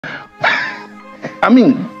I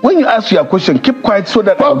mean, when you ask your question, keep quiet so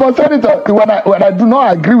that. But Senator, when I do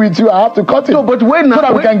not agree with you, I have to cut it. No, but when so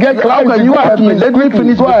that we can get clarity. How can you ask me? Let me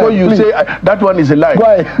finish before you say that one is a lie. Go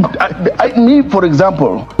ahead. Me, for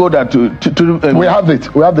example, go that we have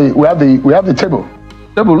it. We have the table.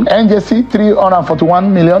 NJC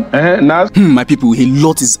 341 million. My people, a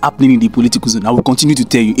lot is happening in the political zone. I will continue to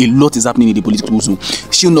tell you, a lot is happening in the political zone.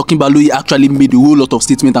 Seun Okinbaloye actually made a whole lot of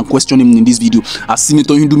statements and questioned him in this video. As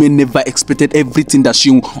Senator NDUME never expected everything that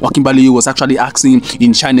Seun Okinbaloye was actually asking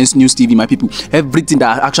in Chinese News TV, my people. Everything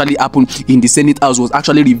that actually happened in the Senate House was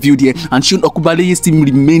actually reviewed here. And Seun Okinbaloye still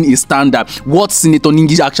remain a standard. What Senator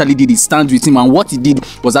NINGI actually did, he stands with him, and what he did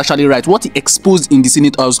was actually right. What he exposed in the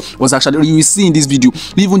Senate House was actually, you will see in this video.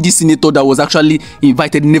 Even this senator that was actually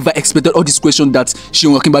invited never expected all these questions that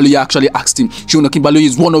Seun Okinbaloye actually asked him. Seun Okinbaloye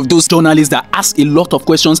is one of those journalists that ask a lot of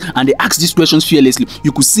questions, and they ask these questions fearlessly.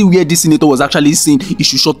 You could see where this senator was actually saying he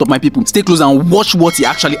should shut up, my people. Stay close and watch what he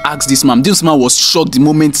actually asked this man. This man was shocked the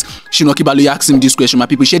moment Seun Okinbaloye asked him this question. My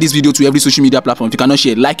people, share this video to every social media platform. If you cannot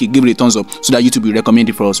share, like it, give it a thumbs up so that YouTube will recommend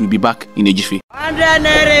it for us. We'll be back in a jiffy.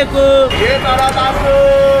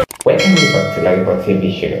 Welcome back to Lagos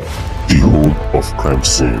TV show. The home of crime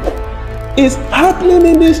scene. It's happening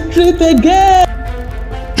in the street again.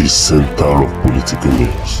 The center of political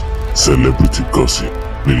news, celebrity gossip,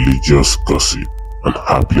 religious gossip, and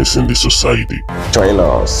happenings in the society. Join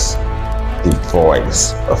us, the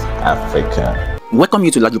voice of Africa. Welcome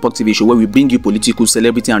you to Lagos TV show, where we bring you political,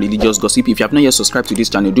 celebrity, and religious gossip. If you have not yet subscribed to this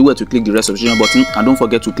channel, do well to click the red subscription button, and don't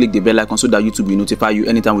forget to click the bell icon so that YouTube will notify you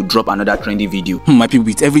anytime we drop another trendy video. My people,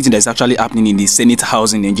 with everything that's actually happening in the Senate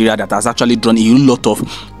House in Nigeria that has actually drawn a lot of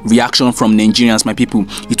reaction from Nigerians, my people,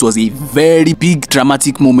 it was a very big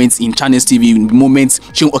dramatic moment in Chinese TV. Moments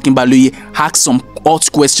Seun Okinbaloye asked some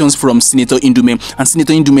hot questions from Senator NDUME, and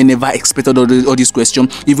Senator NDUME never expected all these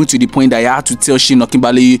questions, even to the point that I had to tell Seun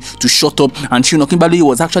Okinbaloye to shut up, and Seun Okinbaloye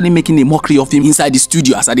was actually making a mockery of him inside the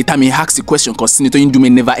studio as at the time he asked the question, because Senator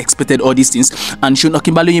NDUME never expected all these things. And Seun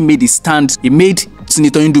Okinbaloye made his stand. He made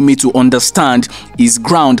Senator NDUME to understand his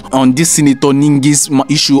ground on this Senator Ningi's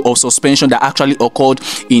issue of suspension that actually occurred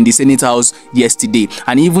in the Senate House yesterday,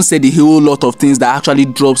 and he even said a whole lot of things that actually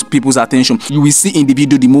draws people's attention. You will see in the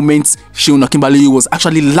video the moment Seun Okinbaloye was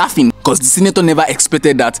actually laughing, because the senator never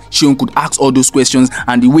expected that Seun could ask all those questions,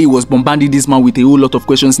 and the way he was bombarding this man with a whole lot of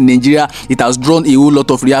questions in Nigeria, it has drawn a whole lot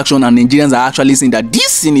of reaction, and Nigerians are actually saying that these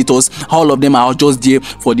senators, all of them are just there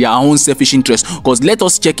for their own selfish interest. Because let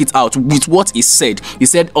us check it out with what he said. He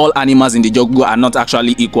said all animals in the jungle are not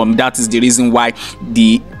actually equal. That is the reason why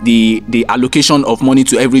the allocation of money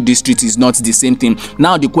to every district is not the same thing.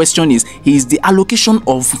 Now the question is the allocation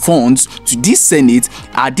of funds to this Senate,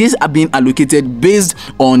 are these being allocated based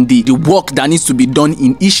on the work that needs to be done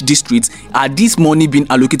in each district? Are this money being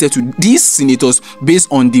allocated to these senators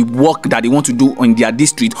based on the work that they want to do in their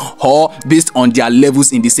district, or based on their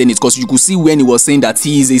levels in the Senate? Because you could see when he was saying that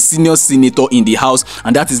he is a senior senator in the House,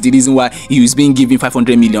 and that is the reason why he is being given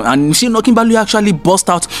 500 million. And Seun Okinbaloye actually burst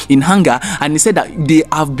out in anger, and he said that they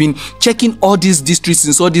have been checking all these districts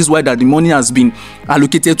since all this while that the money has been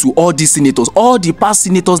allocated to all these senators, all the past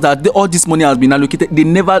senators that all this money has been allocated. They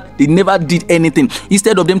never did anything.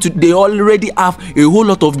 Instead of them to, they already have a whole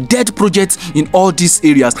lot of dead projects in all these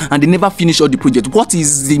areas, and they never finish all the projects. What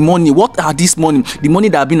is the money? What are this money? The money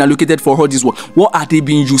that have been allocated for all this work, what are they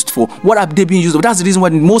being used for? What are they being used for? That's the reason why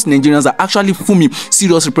most Nigerians are actually fuming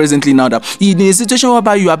seriously presently now, that in a situation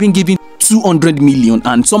whereby you have been given 200 million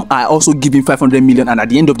and some are also giving 500 million, and at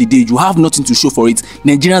the end of the day you have nothing to show for it.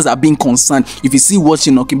 Nigerians are being concerned. If you see what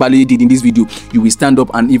Seun Okinbaloye did in this video, you will stand up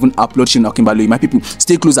and even applaud Seun Okinbaloye. My people,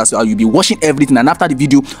 stay close as well. You'll be watching everything, and after the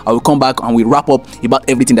video I will come back and we'll wrap up about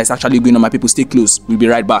everything that's actually going on. My people, stay close. We'll be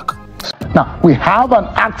right back. Now, we have an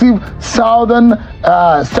active Southern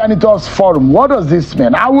Senators Forum. What does this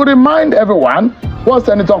mean? I will remind everyone what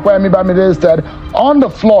Senator Kwame Bamidele said on the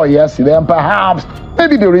floor yesterday, and perhaps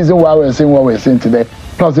maybe the reason why we're seeing what we're seeing today,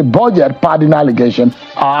 plus the budget padding allegation,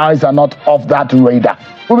 our eyes are not off that radar.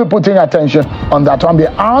 We'll be putting attention on that one. Be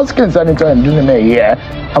asking Senator NDUME here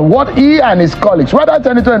and what he and his colleagues, whether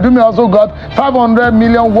Senator NDUME also got 500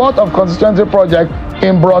 million worth of constituency project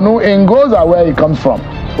in Borno, in Goza, where he comes from.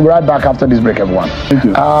 We'll be right back after this break, everyone. Thank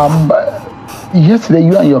you. Yesterday,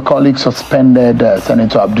 you and your colleagues suspended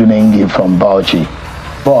Senator ABDUL from Bauchi,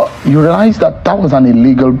 but you realize that that was an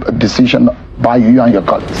illegal decision by you and your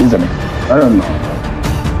colleagues, isn't it? I don't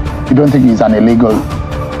know. You don't think it's an illegal?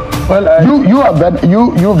 Well,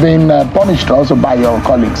 you've been punished also by your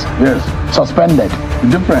colleagues. Yes. Suspended.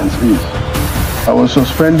 The difference is I was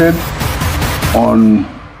suspended on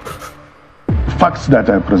facts that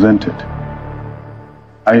I presented.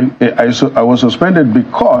 I was suspended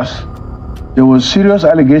because there was serious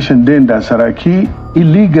allegation then that Saraki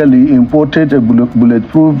illegally imported a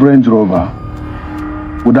bulletproof Range Rover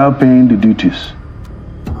without paying the duties.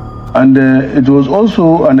 And it was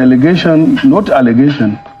also an allegation, not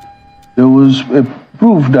allegation, there was a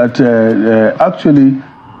proof that actually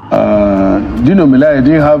NDUME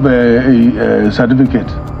didn't have a certificate.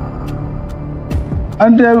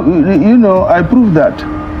 And you know, I proved that.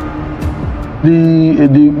 The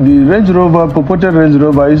Range Rover, purported Range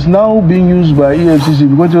Rover, is now being used by EFCC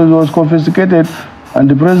because it was confiscated and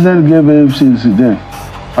the president gave EFCC then.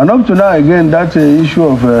 And up to now, again, that issue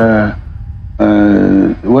of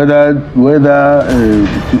whether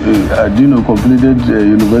Adino completed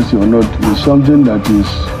university or not is something that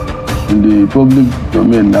is in the public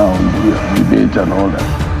domain now, debate and all that.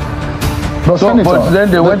 But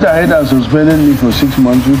then they went ahead and suspended me for 6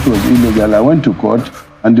 months, which was illegal. I went to court,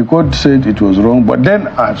 and the court said it was wrong. But then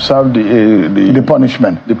I've served the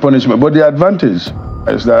punishment. The punishment. But the advantage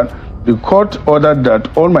is that the court ordered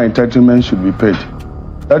that all my entitlements should be paid.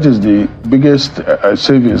 That is the biggest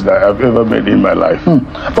savings that I've ever made in my life.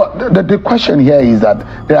 But the question here is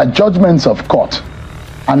that there are judgments of court.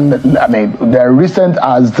 And I mean, they're recent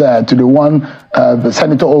as to the one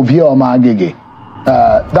Senator Ovio Magege.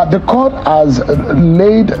 That the court has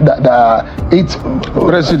laid its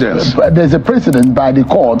precedence. There's a precedent by the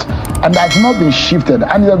court, and that's not been shifted,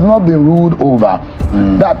 and it has not been ruled over.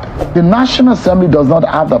 That the National Assembly does not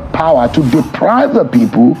have the power to deprive the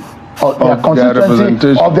people of their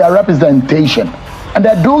constituency of their representation. And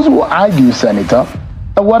there are those who argue, Senator,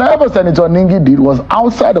 that whatever Senator NINGI did was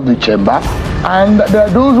outside of the chamber, and there are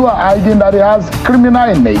those who are arguing that it has criminal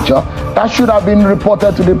in nature that should have been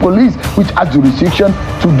reported to the police, which has jurisdiction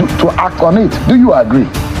to act on it. Do you agree?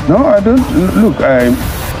 No, I don't. Look, I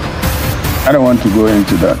don't want to go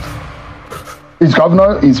into that. His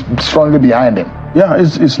governor is strongly behind him. Yeah,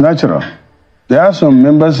 it's natural. There are some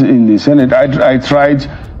members in the Senate. I tried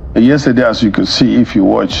yesterday, as you could see if you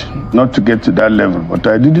watch, not to get to that level, but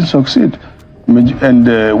I didn't succeed. And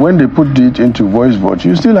when they put it into voice vote,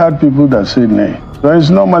 you still had people that said nay. So it's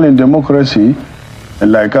normal in democracy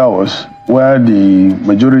like ours, where the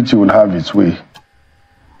majority will have its way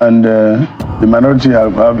and the minority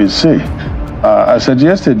have its say. I said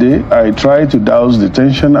yesterday, I tried to douse the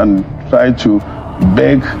tension and try to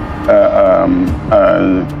beg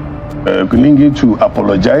NINGI to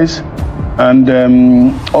apologize, and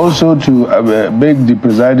also to beg the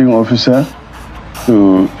presiding officer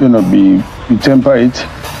to, be temper it.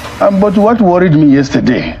 But what worried me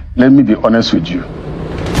yesterday, let me be honest with you,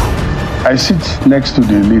 I sit next to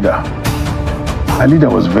the leader.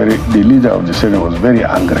 The leader of the Senate was very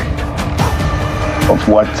angry of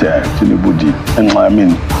what TINUBU did, and I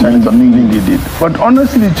mean, Senator NINGI did. But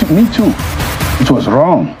honestly, me too, it was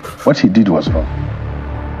wrong. What he did was wrong,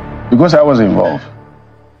 because I was involved.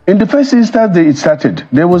 In the first instance it started,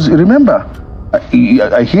 there was, remember,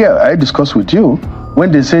 I discussed with you,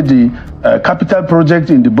 when they said the capital project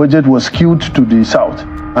in the budget was skewed to the south,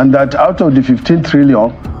 and that out of the 15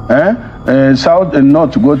 trillion, south and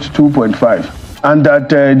north go to 2.5, and that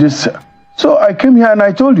this. So I came here and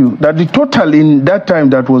I told you that the total in that time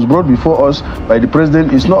that was brought before us by the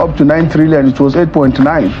president is not up to 9 trillion, it was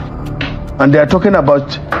 8.9. And they are talking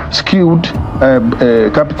about skewed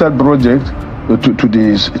capital project to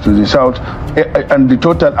the south, and the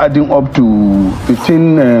total adding up to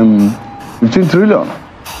 15 trillion.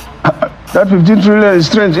 That 15 trillion is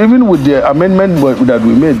strange. Even with the amendment that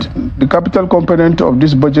we made, the capital component of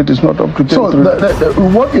this budget is not up to 10 trillion. So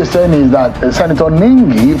what you're saying is that Senator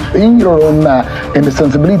NINGI, in your own, in the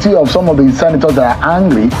sensibility of some of the senators that are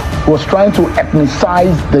angry, was trying to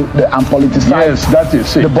ethnicize and politicize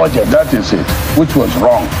the budget. That is it, which was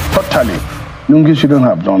wrong, totally. NINGI shouldn't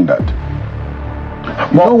have done that.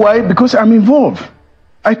 You know why? Because I'm involved.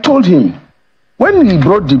 I told him, when he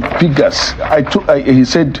brought the figures, he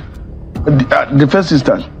said, the first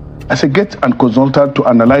instance, I said, get a consultant to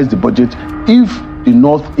analyze the budget. If the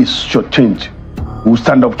North is shortchanged, we'll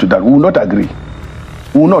stand up to that. We will not agree.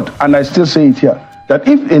 We will not. And I still say it here, that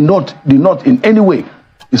if the North in any way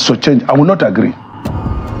is shortchanged, I will not agree.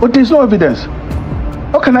 But there's no evidence.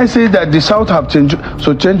 How can I say that the South have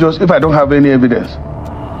shortchanged us if I don't have any evidence?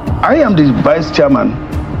 I am the vice chairman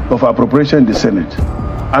of appropriation in the Senate.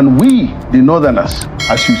 And we, the Northerners,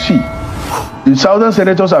 as you see, the Southern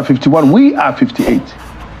senators are 51, we are 58.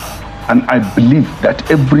 And I believe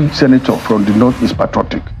that every senator from the North is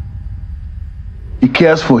patriotic. He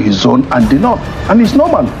cares for his zone and the North. And it's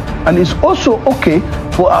normal. And it's also okay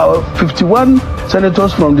for our 51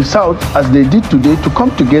 senators from the South, as they did today, to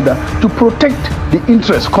come together to protect the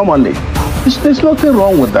interests commonly. There's nothing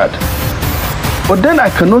wrong with that. But then I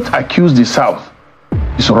cannot accuse the South.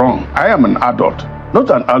 It's wrong. I am an adult, not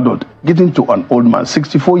an adult getting to an old man,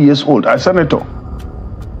 64 years old, a senator.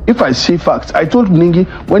 If I see facts, I told NINGI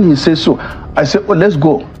when he says so, I said, oh, let's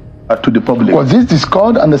go to the public. Was this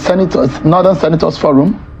discussed on the Northern Senators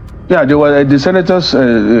Forum? Yeah, they were the senators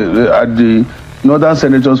at the Northern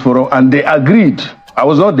Senators Forum, and they agreed, I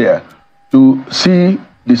was not there, to see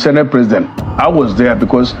the Senate President. I was there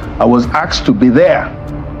because I was asked to be there.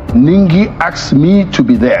 NINGI asked me to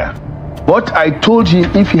be there. But I told him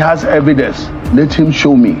if he has evidence, let him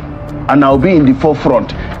show me, and I'll be in the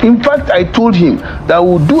forefront. In fact, I told him that I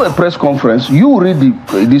will do a press conference. You read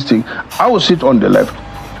this thing. I will sit on the left,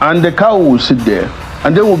 and the cow will sit there.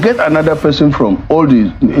 And then we'll get another person from all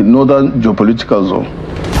the northern geopolitical zone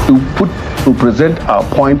to present our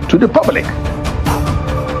point to the public.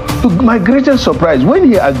 To my greatest surprise, when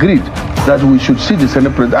he agreed that we should see the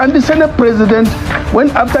Senate President, and the Senate President, when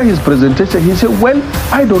after his presentation, he said, well,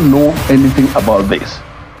 I don't know anything about this.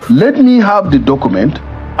 Let me have the document.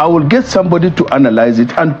 I will get somebody to analyze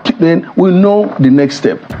it, and then we'll know the next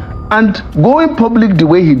step. And going public the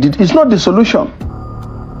way he did is not the solution.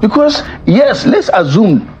 Because, yes, let's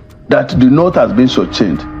assume that the North has been so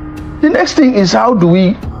changed. The next thing is how do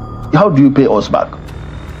you pay us back?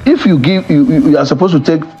 If you give, you are supposed to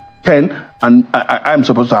take 10, and I'm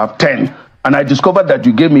supposed to have 10, and I discovered that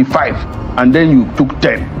you gave me 5, and then you took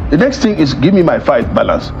 10. The next thing is give me my 5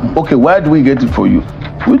 balance. Okay, why do we get it for you?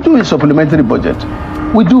 We do a supplementary budget.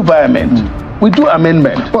 We do viament. We do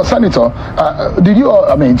amendment. Well, Senator,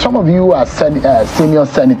 some of you are senior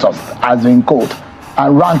senators, as in quote,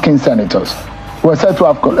 and ranking senators were said to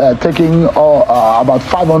have taken about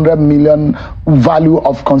 500 million value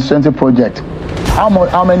of constituency project.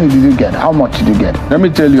 How many did you get? How much did you get? Let me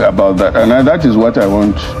tell you about that, and that is what I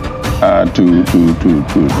want to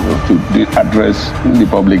address the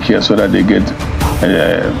public here, so that they get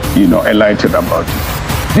enlightened about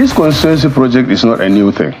it. This constituency project is not a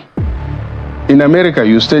new thing. In America,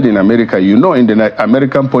 you stayed in America, you know, in the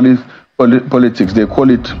American politics, they call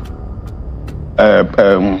it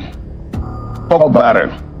pork barrel.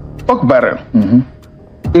 Pork barrel. Mm-hmm.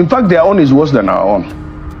 In fact, their own is worse than our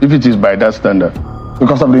own, if it is by that standard.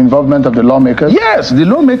 Because of the involvement of the lawmakers? Yes, the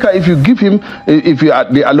lawmaker, if you give him,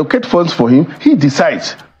 they allocate funds for him, he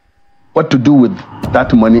decides what to do with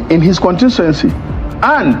that money in his constituency.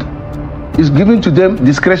 And is given to them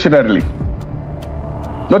discretionarily.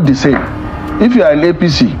 Not the same. If you are an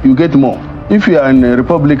APC, you get more. If you are a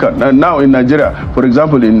Republican, and now in Nigeria, for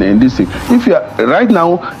example, in this thing, if you are, right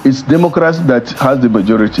now, it's Democrats that has the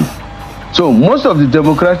majority. So most of the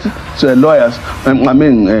Democrats, lawyers,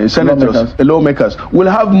 senators, lawmakers will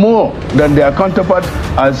have more than their counterpart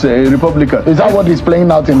as a Republican. Is that what is playing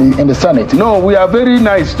out in the Senate? No, we are very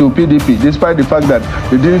nice to PDP, despite the fact that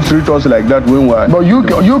they didn't treat us like that when we were... But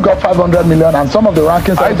you got 500 million, and some of the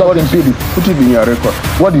ranking senators in PDP. Put it in your record.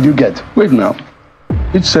 What did you get? Wait now.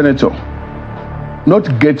 Each senator,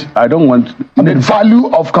 not get, I don't want... The value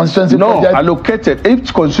of constituency project? Allocated,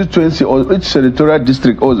 each constituency or each senatorial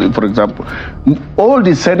district, or for example, all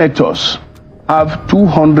the senators have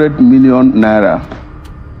 200 million naira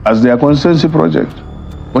as their constituency project.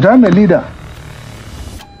 But I'm a leader.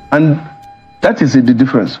 And that is the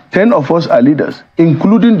difference. 10 of us are leaders,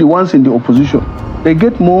 including the ones in the opposition. They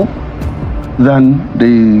get more than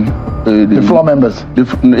the floor members.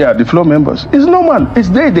 The floor members. It's normal. It's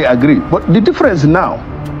they agree. But the difference now,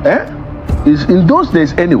 is in those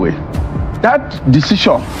days anyway, that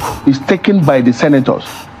decision is taken by the senators.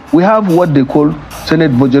 We have what they call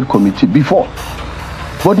Senate Budget Committee before.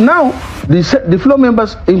 But now, the floor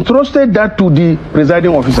members entrusted that to the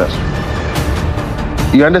presiding officers.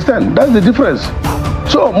 You understand? That's the difference.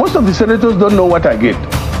 So most of the senators don't know what I get.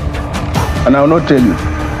 And I will not tell you.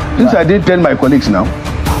 Since I didn't tell my colleagues now.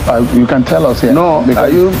 You can tell us here. No,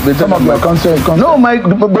 some of my concerns. No,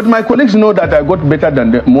 but my colleagues know that I got better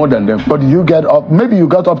than them, more than them. But you get up, maybe you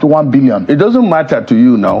got up to 1 billion. It doesn't matter to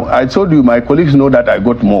you now. I told you my colleagues know that I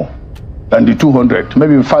got more than the 200.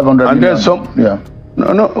 Maybe 500 and million. There's some, yeah.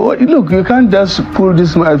 No, look, you can't just pull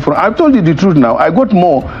this from. I've told you the truth now. I got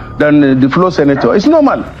more than the floor senator. It's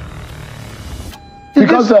normal.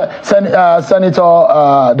 Because the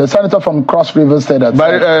senator from Cross River said that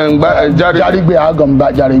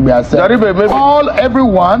every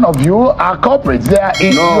one of you are corporates.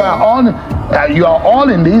 You are all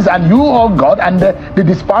in this, and you all got, and the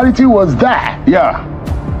disparity was there. Yeah.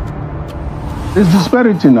 There's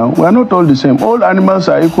disparity now. We are not all the same. All animals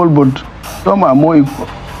are equal, but some are more equal.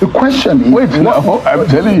 The question is... Wait, no, I'm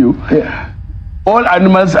telling you. Yeah. All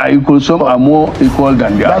animals are equal, some are more equal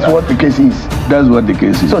than the others. That's what the case is. That's what the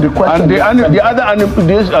case is. So the question the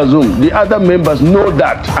other members know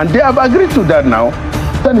that, and they have agreed to that now.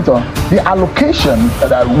 Senator, the allocation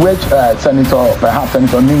which Senator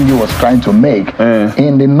NINGI was trying to make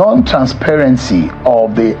in the non-transparency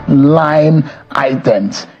of the line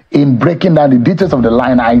items, in breaking down the details of the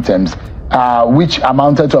line items, which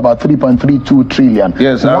amounted to about 3.32 trillion.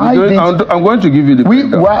 Yes, I'm going to give you the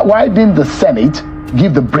breakdown. Why didn't the Senate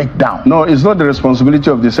give the breakdown? No, it's not the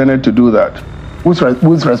responsibility of the Senate to do that. Whose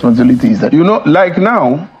responsibility is that? You know, like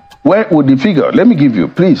now, where would the figure? Let me give you,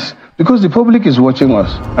 please. Because the public is watching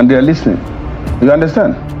us and they are listening. You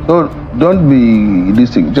understand? So don't be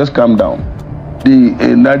listening. Just calm down. The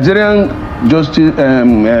Nigerian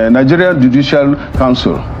Judicial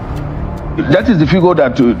Council. That is the figure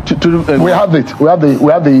that we have it. We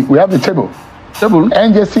have the table.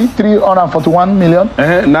 NJC 341 million.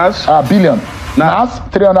 NAS billion. NAS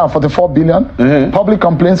 344 billion. Public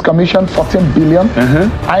Complaints Commission 14 billion.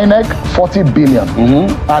 INEC 40 billion.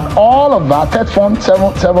 And all of that, TED Fund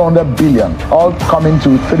 700 billion, all coming to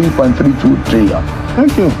 3.32 trillion.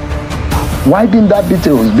 Thank you. Why didn't that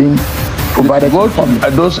details being provided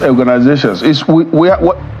to those organizations?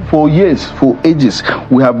 For years, for ages,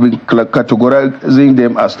 we have been categorizing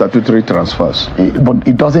them as statutory transfers. But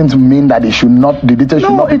it doesn't mean that the details should not be provided.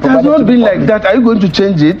 No, it has not been like that. Are you going to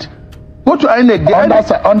change it? Go to INEC.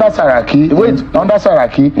 Under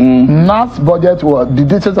Saraki, NAS budget the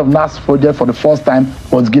details of NAS project for the first time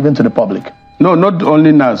was given to the public. No, not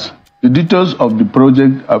only NAS. The details of the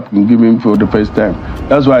project have been given for the first time.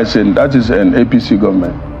 That's why I said that is an APC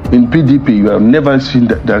government. In PDP, you have never seen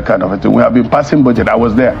that kind of a thing. We have been passing budget. I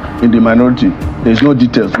was there in the minority. There's no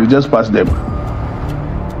details. We just passed them.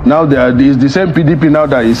 Now it's the same PDP now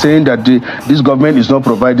that is saying that this government is not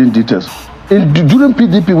providing details. During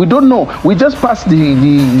PDP, we don't know. We just passed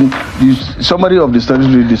the summary of the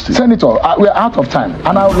statutory district. Senator, we're out of time,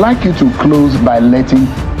 and I would like you to close by letting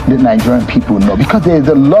the Nigerian people know, because there is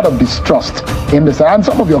a lot of distrust in the Senate. And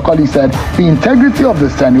some of your colleagues said the integrity of the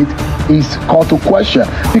Senate is called to question,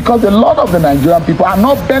 because a lot of the Nigerian people are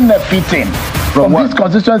not benefiting from this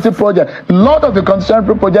constituency project. A lot of the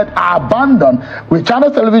constituency project are abandoned. With Channel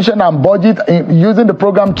Television and budget using the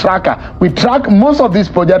program tracker, we track most of these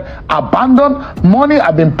projects abandoned. Money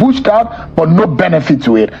have been pushed out, but no benefit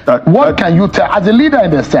to it. What can you tell as a leader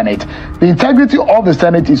in the Senate? The integrity of the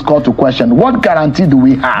Senate is called to question. What guarantee do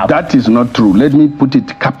we have? That is not true. Let me put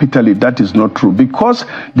it capitally. That is not true, because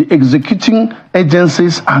the executing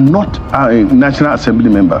agencies are not a National Assembly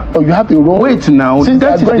member. Oh, you have the role. Wait now.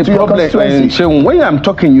 That is the problem. When I'm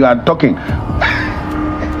talking, you are talking.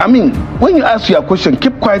 I mean, when you ask your question,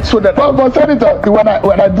 keep quiet so that. But Senator, when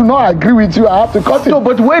I do not agree with you, I have to cut it. No,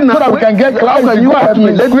 but when so that we can get clarity. You ask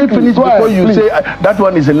me, let me finish before you say that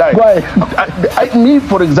one is a lie. Me,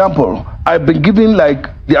 for example, I've been given like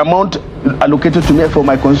the amount allocated to me for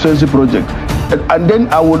my constituency project. And then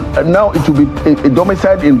now it will be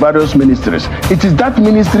domiciled in various ministries. It is that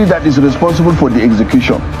ministry that is responsible for the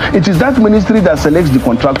execution. It is that ministry that selects the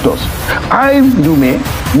contractors.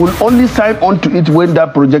 IMPEACMENT will only sign on to it when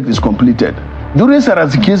that project is completed. During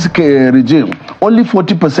Saraziki's regime, only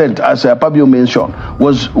 40%, as Akpabio mentioned,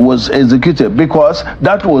 was executed because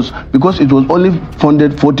it was only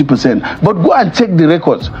funded 40%. But go and check the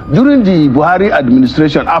records. During the Buhari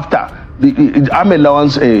administration, after the army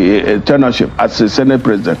allowance tenureship as a Senate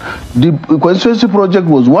president, the constituency project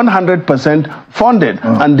was 100% funded,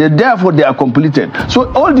 and therefore they are completed.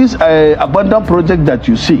 So all these abandoned projects that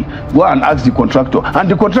you see, go and ask the contractor,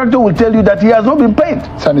 and the contractor will tell you that he has not been paid.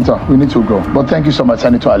 Senator, we need to go. But thank you so much,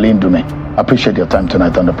 Senator NDUME. I appreciate your time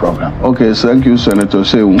tonight on the program. Okay, thank you, Senator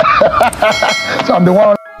Seun. So I'm the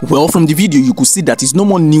one. Well, from the video, you could see that it's no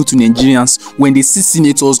more new to Nigerians when they see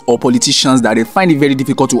senators or politicians that they find it very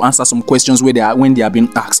difficult to answer some questions when they are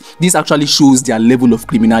being asked. This actually shows their level of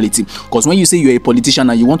criminality. Because when you say you're a politician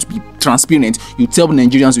and you want to be transparent, you tell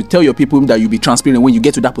Nigerians, you tell your people that you'll be transparent when you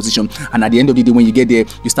get to that position. And at the end of the day, when you get there,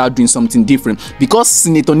 you start doing something different. Because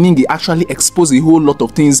Senator NINGI actually exposed a whole lot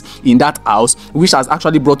of things in that house, which has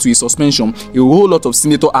actually brought to a suspension. A whole lot of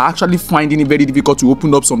senators are actually finding it very difficult to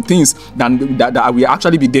open up some things that will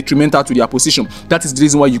actually be detrimental to their position. That is the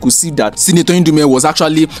reason why you could see that Senator NDUME was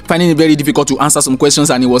actually finding it very difficult to answer some questions,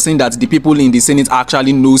 and he was saying that the people in the Senate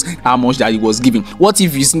actually knows how much that he was giving. What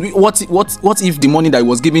if the money that he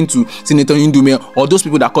was giving to Senator NDUME, or those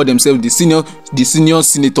people that call themselves the senior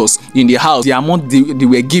senators in the House, the amount they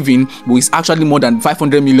were giving was actually more than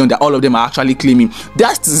 500 million that all of them are actually claiming?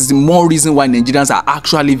 That is the more reason why Nigerians are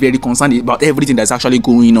actually very concerned about everything that's actually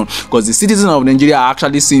going on, because the citizens of Nigeria are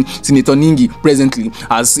actually seeing Senator NINGI presently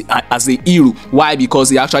as a hero. Why?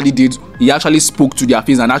 Because he actually spoke to their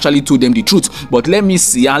face and and actually told them the truth. But let me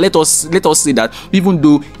see, and let us say that even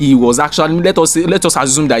though he was actually, let us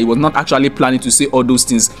assume that he was not actually planning to say all those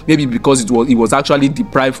things, maybe because he was actually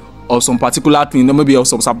deprived of some particular thing, maybe of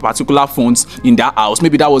some particular funds in that house.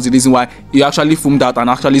 Maybe that was the reason why he actually filmed out and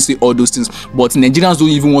actually say all those things. But Nigerians don't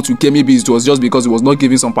even want to care. Maybe it was just because he was not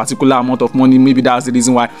giving some particular amount of money. Maybe that's the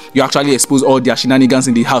reason why you actually expose all their shenanigans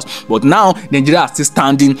in the house. But now Nigeria is still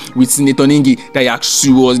standing with Senator NINGI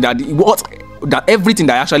that everything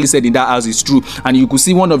that I actually said in that house is true. And you could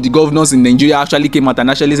see one of the governors in Nigeria actually came out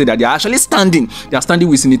and actually said that they are actually standing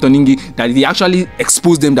with Senator NINGI, that they actually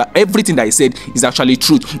exposed them that everything that he said is actually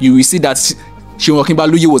truth. You will see that Seun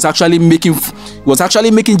Okinbaloye was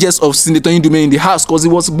actually making jest of Senator NDUME in the house because he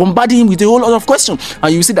was bombarding him with a whole lot of questions.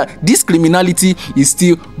 And you see that this criminality is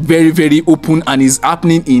still very, very open and is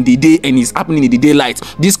happening in the day and is happening in the daylight.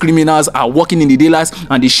 These criminals are working in the daylight,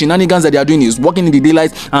 and the shenanigans that they are doing is working in the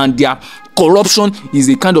daylight, and their corruption is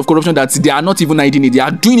a kind of corruption that they are not even hiding it. They are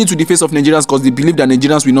doing it to the face of Nigerians because they believe that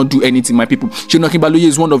Nigerians will not do anything, my people. Seun Okinbaloye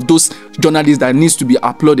is one of those journalists that needs to be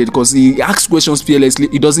applauded because he asks questions fearlessly.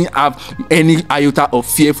 He doesn't have any iota of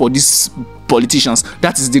fear for these politicians.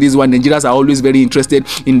 That is the reason why Nigerians are always very interested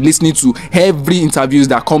in listening to every interviews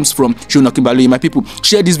that comes from Seun Okinbaloye. My people,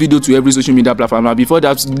 share this video to every social media platform. Now, before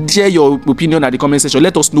that, share your opinion at the comment section.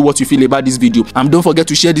 Let us know what you feel about this video, and don't forget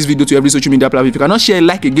to share this video to every social media platform. If you cannot share,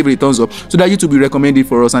 like and give it a thumbs up so that YouTube will recommend it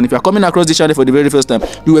for us. And if you are coming across this channel for the very first time,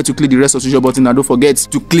 do where to click the rest of the button, and don't forget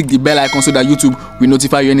to click the bell icon so that YouTube will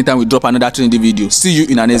notify you anytime we drop another trending video. See you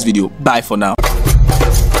in our next video. Bye for now.